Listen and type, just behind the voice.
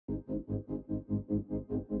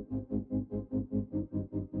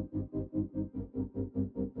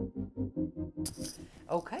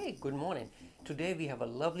Okay, good morning. Today we have a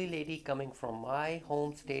lovely lady coming from my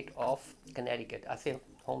home state of Connecticut. I say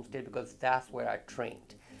home state because that's where I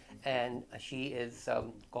trained. And she is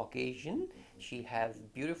Caucasian. She has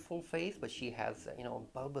beautiful face, but she has,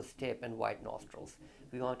 bulbous tip and wide nostrils.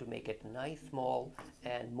 We want to make it nice, small,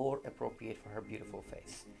 and more appropriate for her beautiful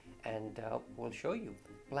face. And we'll show you.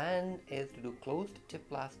 Plan is to do closed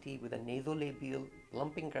Tip-Plasty with a nasolabial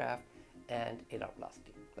plumping graft and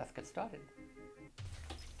Alarplasty. Let's get started.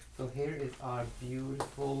 So here is our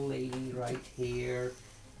beautiful lady right here.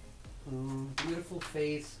 Beautiful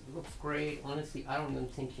face, looks great. Honestly, I don't even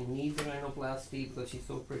think she needs a rhinoplasty because she's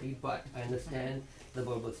so pretty, but I understand the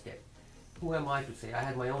bulbous tip. Who am I to say? I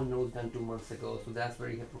had my own nose done 2 months ago, so that's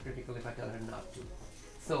very hypocritical if I tell her not to.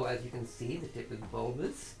 So as you can see, the tip is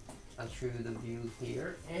bulbous. I'll show you the views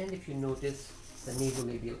here. And if you notice the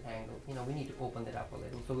nasolabial angle, we need to open that up a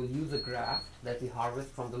little. So we'll use a graft that we harvest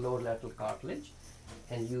from the lower lateral cartilage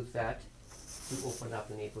and use that to open up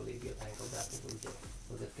the nasolabial angle. That's what we'll do.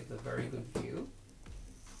 So this gives a very good view.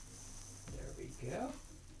 There we go.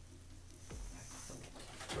 Excellent.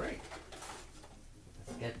 Great.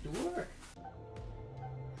 Let's get to work.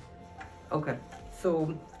 Okay,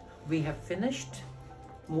 so we have finished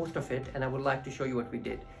most of it, and I would like to show you what we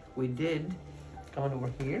did. We did, come on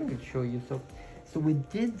over here, we'll show you. So we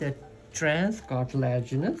did the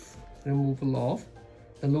transcartilaginous removal of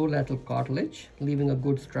the lower lateral cartilage, leaving a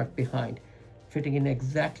good strut behind, fitting in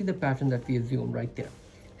exactly the pattern that we assumed right there.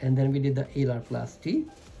 And then we did the alarplasty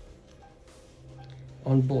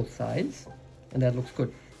on both sides, and that looks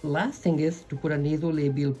good. Last thing is to put a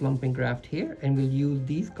nasolabial plumping graft here, and we'll use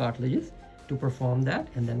these cartilages to perform that,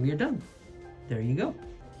 and then we are done. There you go.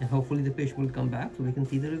 And hopefully the patient will come back so we can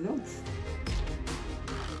see the results.